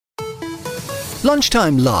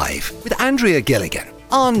Lunchtime Live with Andrea Gilligan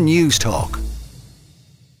on Newstalk.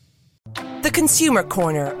 The Consumer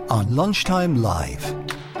Corner On Lunchtime Live.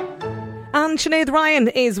 And Sinead Ryan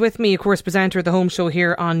is with me, of course, presenter of the home show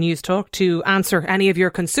here on Newstalk, to answer any of your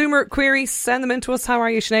consumer queries. Send them in to us. How are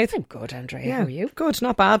you, Sinead? I'm good, Andrea. How are you? Good,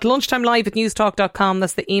 not bad. Lunchtime Live at newstalk.com.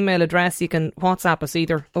 That's the email address. You can WhatsApp us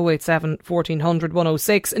either 087 1400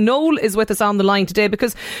 106. Noel is with us on the line today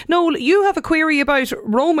because, Noel, you have a query about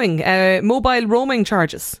roaming, mobile roaming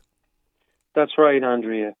charges. That's right,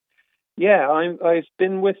 Andrea. Yeah, I've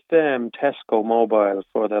been with Tesco Mobile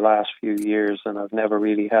for the last few years, and I've never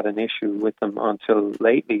really had an issue with them until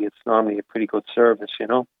lately. It's normally a pretty good service, you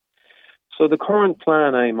know. So the current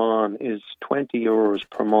plan I'm on is €20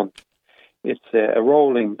 per month. It's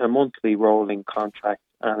a monthly rolling contract,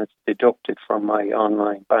 and it's deducted from my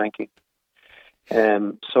online banking.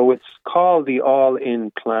 So it's called the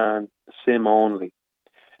all-in plan, SIM only.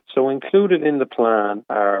 So included in the plan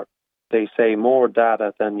are, they say, more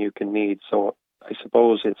data than you can need. So I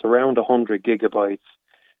suppose it's around 100 gigabytes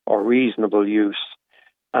or reasonable use.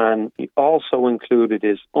 And also included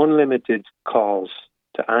is unlimited calls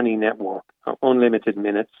to any network, unlimited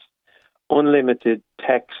minutes, unlimited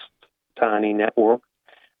text to any network,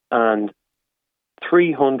 and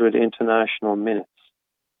 300 international minutes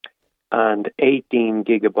and 18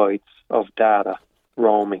 gigabytes of data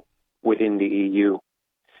roaming within the EU.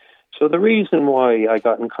 So the reason why I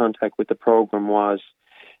got in contact with the program was,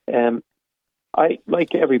 I,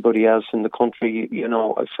 like everybody else in the country, you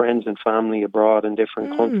know, I have friends and family abroad in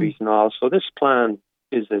different countries and all. So this plan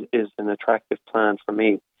is an attractive plan for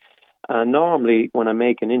me. And normally, when I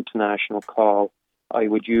make an international call, I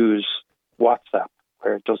would use WhatsApp,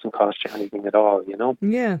 where it doesn't cost you anything at all, you know.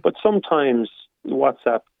 Yeah. But sometimes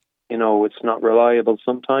WhatsApp, you know, it's not reliable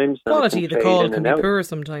sometimes. Quality of the call can be poor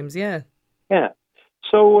sometimes, yeah. Yeah.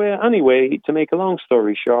 So anyway, to make a long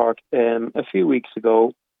story short, a few weeks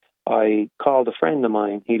ago, I called a friend of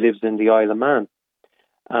mine. He lives in the Isle of Man.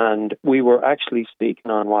 And we were actually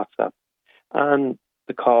speaking on WhatsApp. And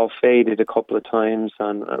the call faded a couple of times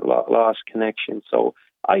and lost connection. So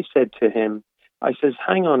I said to him, I says,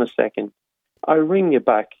 hang on a second. I'll ring you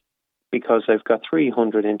back because I've got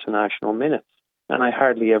 300 international minutes and I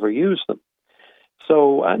hardly ever use them.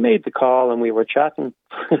 So I made the call and we were chatting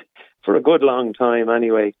for a good long time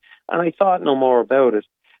anyway. And I thought no more about it.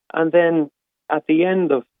 And then at the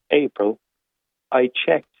end of April, I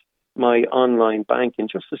checked my online banking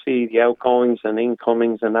just to see the outgoings and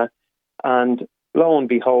incomings and that. And lo and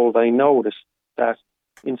behold, I noticed that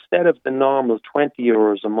instead of the normal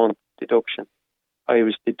 €20 a month deduction, I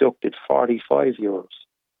was deducted €45.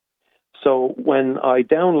 So when I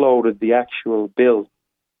downloaded the actual bill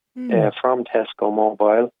from Tesco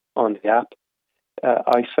Mobile on the app,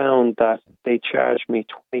 I found that they charged me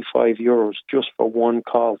 €25 just for one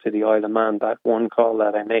call to the Isle of Man, that one call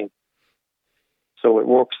that I made. So it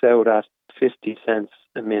works out at 50 cents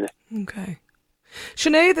a minute. Okay.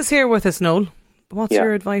 Sinead is here with us, Noel. What's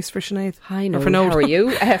your advice for Sinead? Hi, Noel. How are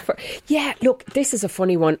you? Look, this is a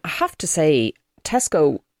funny one. I have to say,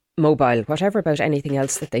 Tesco Mobile, whatever about anything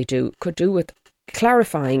else that they do, could do with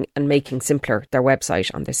clarifying and making simpler their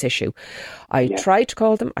website on this issue. I tried to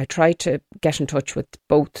call them. I tried to get in touch with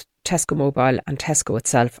both Tesco Mobile and Tesco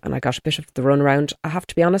itself, and I got a bit of the runaround, I have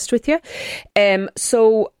to be honest with you.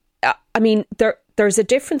 There's a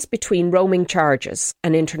difference between roaming charges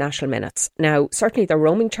and international minutes. Now, certainly the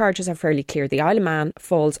roaming charges are fairly clear. The Isle of Man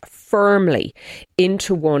falls firmly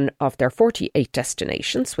into one of their 48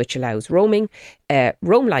 destinations, which allows roaming,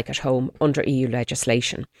 roam like at home under EU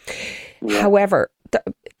legislation. Yeah. However,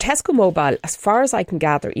 Tesco Mobile, as far as I can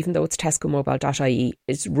gather, even though it's tescomobile.ie,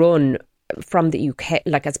 is run from the UK,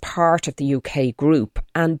 like as part of the UK group,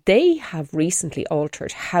 and they have recently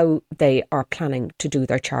altered how they are planning to do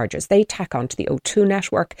their charges. They tack onto the O2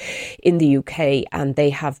 network in the UK, and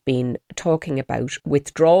they have been talking about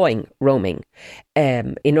withdrawing roaming.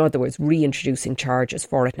 In other words, reintroducing charges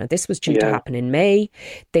for it. Now, this was due to happen in May.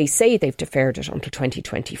 They say they've deferred it until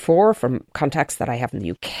 2024 from contacts that I have in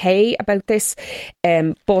the UK about this.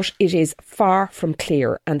 But it is far from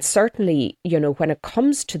clear. And certainly, you know, when it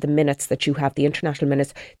comes to the minutes that you have, the international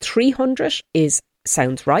minutes, 300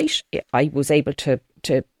 sounds right. I was able to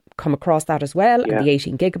come across that as well, and the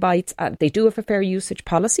 18 gigabytes. They do have a fair usage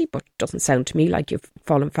policy, but it doesn't sound to me like you've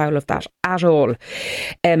fallen foul of that at all.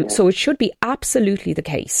 So it should be absolutely the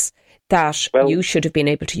case that you should have been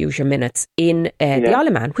able to use your minutes in the Isle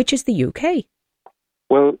of Man, which is the UK.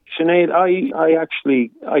 Well, Sinead,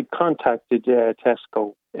 I contacted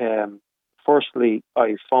Tesco. Firstly,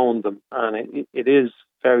 I phoned them, and it is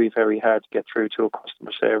very, very hard to get through to a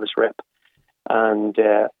customer service rep. And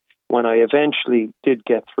when I eventually did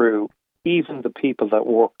get through, even the people that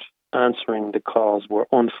worked answering the calls were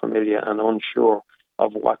unfamiliar and unsure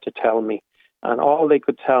of what to tell me. And all they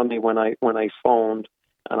could tell me when I phoned,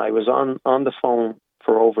 and I was on the phone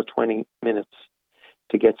for over 20 minutes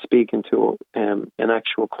to get speaking to an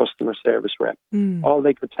actual customer service rep. All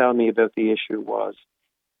they could tell me about the issue was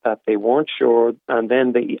that they weren't sure, and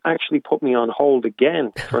then they actually put me on hold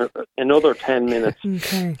again for another 10 minutes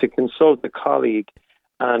to consult a colleague.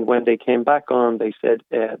 And when they came back on, they said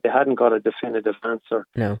they hadn't got a definitive answer,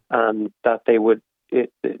 and that the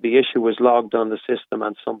issue was logged on the system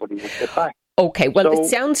and somebody would get back. Okay, well, it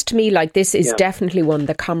sounds to me like this is definitely one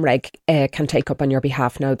the Comreg can take up on your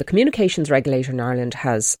behalf. Now, the communications regulator in Ireland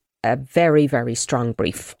has a very, very strong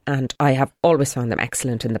brief, and I have always found them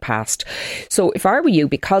excellent in the past. So if I were you,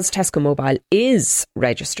 because Tesco Mobile is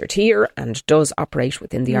registered here and does operate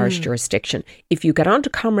within the Irish jurisdiction, if you get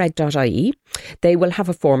onto comreg.ie, they will have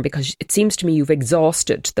a form, because it seems to me you've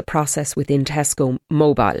exhausted the process within Tesco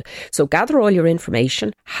Mobile. So gather all your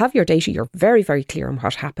information, have your data, you're very, very clear on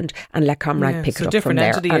what happened, and let Comreg pick it up from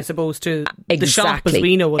there. So different entity, I suppose, to the shop as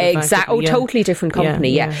we know it. Exactly. Oh, totally different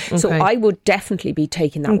company, Okay. So I would definitely be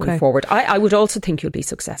taking that one forward. I would also think you'll be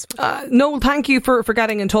successful. Noel, thank you for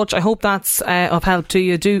getting in touch. I hope that's of help to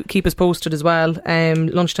you. Do keep us posted as well.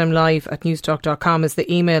 lunchtimelive@newstalk.com is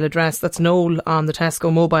the email address. That's Noel on the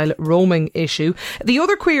Tesco Mobile roaming issue. The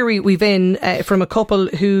other query we've in from a couple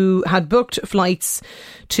who had booked flights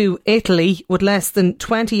to Italy with less than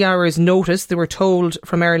 20 hours notice. They were told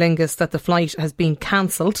from Aer Lingus that the flight has been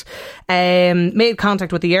cancelled. Made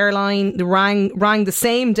contact with the airline. They rang the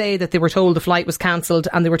same day that they were told the flight was cancelled,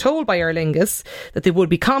 and they were told by Aer Lingus that they would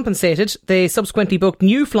be compensated. They subsequently booked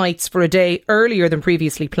new flights for a day earlier than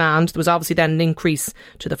previously planned. There was obviously then an increase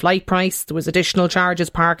to the flight price. There was additional charges,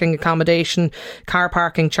 parking, accommodation, car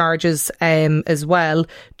parking charges as well.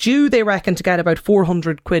 Due, they reckon, to get about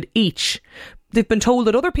 400 quid each. They've been told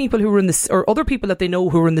that other people other people that they know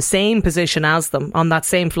who were in the same position as them on that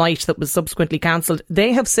same flight that was subsequently cancelled,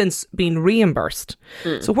 they have since been reimbursed.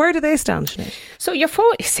 So where do they stand, Sinead? So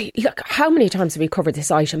look, how many times have we covered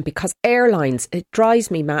this item? Because airlines, it drives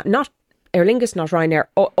me mad. Not Aer Lingus, not Ryanair,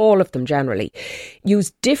 all of them generally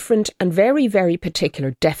use different and very, very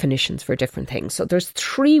particular definitions for different things. So there's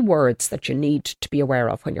 3 words that you need to be aware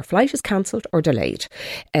of when your flight is cancelled or delayed.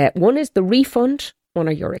 One is the refund, one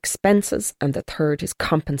are your expenses, and the third is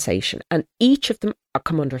compensation. And each of them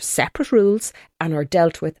come under separate rules and are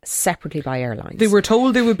dealt with separately by airlines. They were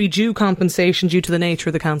told they would be due compensation due to the nature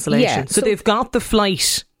of the cancellation. So they've got the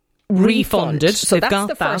flight refunded. So that's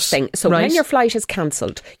the first thing. So when your flight is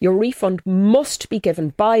cancelled, your refund must be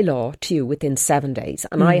given by law to you within 7 days.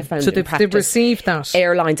 And I have found in practice, they've received that.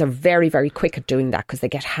 Airlines are very, very quick at doing that because they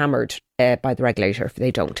get hammered by the regulator if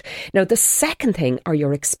they don't. Now, the second thing are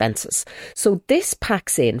your expenses. So this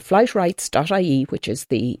packs in flightrights.ie, which is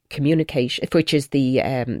the CAO,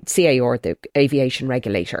 the Aviation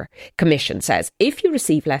Regulator Commission, says if you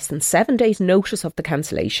receive less than 7 days notice of the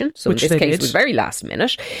cancellation, so which in this case was very last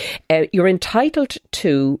minute, you're entitled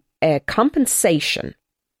to compensation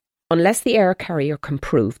unless the air carrier can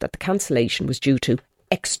prove that the cancellation was due to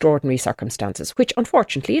extraordinary circumstances, which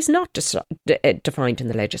unfortunately is not defined in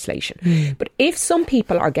the legislation. But if some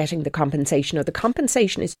people are getting the compensation, or the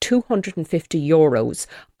compensation is €250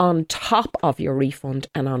 on top of your refund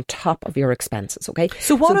and on top of your expenses, okay?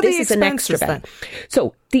 So what are the expenses then?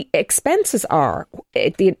 So the expenses are,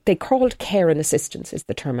 they called care and assistance is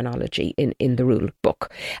the terminology in the rule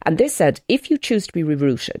book. And this said, if you choose to be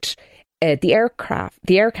rerouted, the air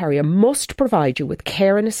carrier must provide you with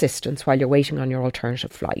care and assistance while you're waiting on your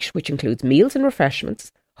alternative flight, which includes meals and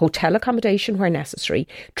refreshments, hotel accommodation where necessary,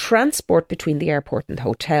 transport between the airport and the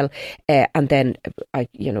hotel, and then,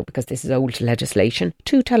 because this is old legislation,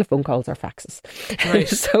 2 telephone calls or faxes. Right.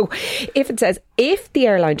 So if it says, if the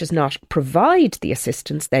airline does not provide the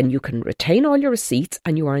assistance, then you can retain all your receipts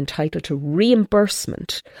and you are entitled to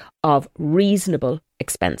reimbursement of reasonable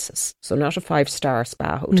expenses. So not a 5-star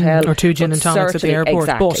spa hotel. Or 2 gin and tonics at the airport.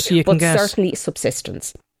 Exactly, but certainly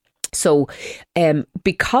subsistence. So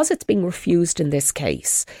because it's being refused in this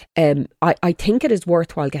case, I think it is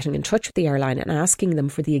worthwhile getting in touch with the airline and asking them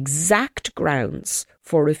for the exact grounds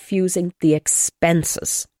for refusing the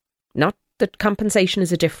expenses. Not that compensation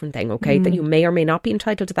is a different thing, okay? That you may or may not be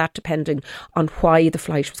entitled to that depending on why the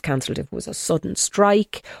flight was cancelled. If it was a sudden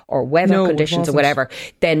strike or weather conditions or whatever,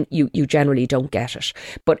 then you generally don't get it.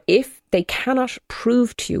 But if they cannot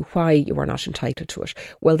prove to you why you are not entitled to it,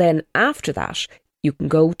 well then after that, you can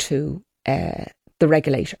go to the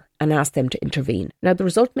regulator and ask them to intervene. Now, the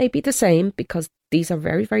result may be the same because These are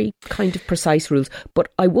very, very kind of precise rules,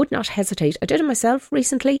 but I would not hesitate. I did it myself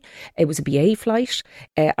recently. It was a BA flight.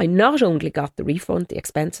 I not only got the refund, the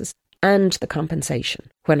expenses, and the compensation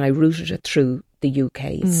when I routed it through the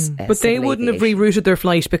UK's but they wouldn't have rerouted their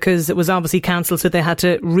flight because it was obviously cancelled, so they had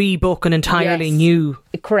to rebook an entirely new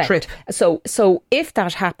trip. So if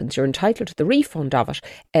that happens, you're entitled to the refund of it,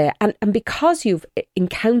 and because you've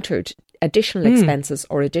encountered additional expenses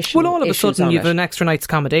or additional all of a sudden you've an extra night's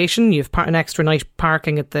accommodation, you've an extra night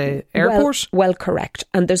parking at the airport. Well, correct.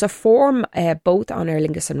 And there's a form both on Aer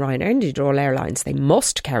Lingus and Ryanair, indeed all airlines, they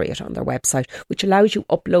must carry it on their website, which allows you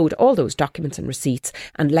upload all those documents and receipts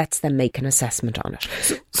and lets them make an assessment on it.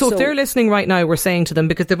 So if they're listening right now, we're saying to them,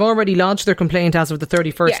 because they've already lodged their complaint as of the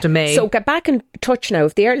 31st of May. So get back in touch now.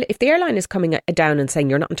 If the airline is coming down and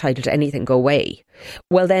saying you're not entitled to anything, go away.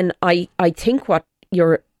 Well, then I think what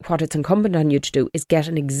it's incumbent on you to do is get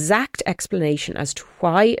an exact explanation as to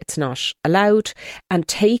why it's not allowed, and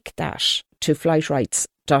take that to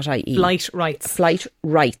flightrights.ie. Flight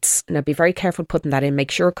rights. Now be very careful putting that in.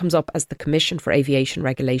 Make sure it comes up as the Commission for Aviation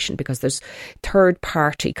Regulation, because there's third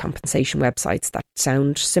party compensation websites that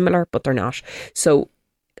sound similar but they're not. So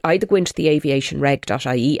either go into the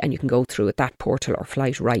aviationreg.ie and you can go through at that portal, or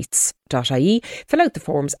flightrights.ie, fill out the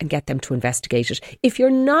forms and get them to investigate it. If you're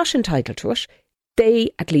not entitled to it, they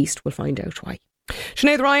at least will find out why.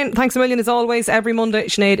 Sinead Ryan, thanks a million as always. Every Monday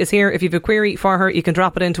Sinead is here. If you have a query for her, you can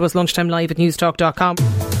drop it into us lunchtime live at newstalk.com.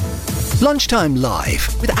 Lunchtime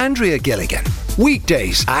Live with Andrea Gilligan.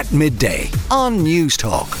 Weekdays at midday on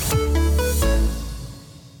Newstalk.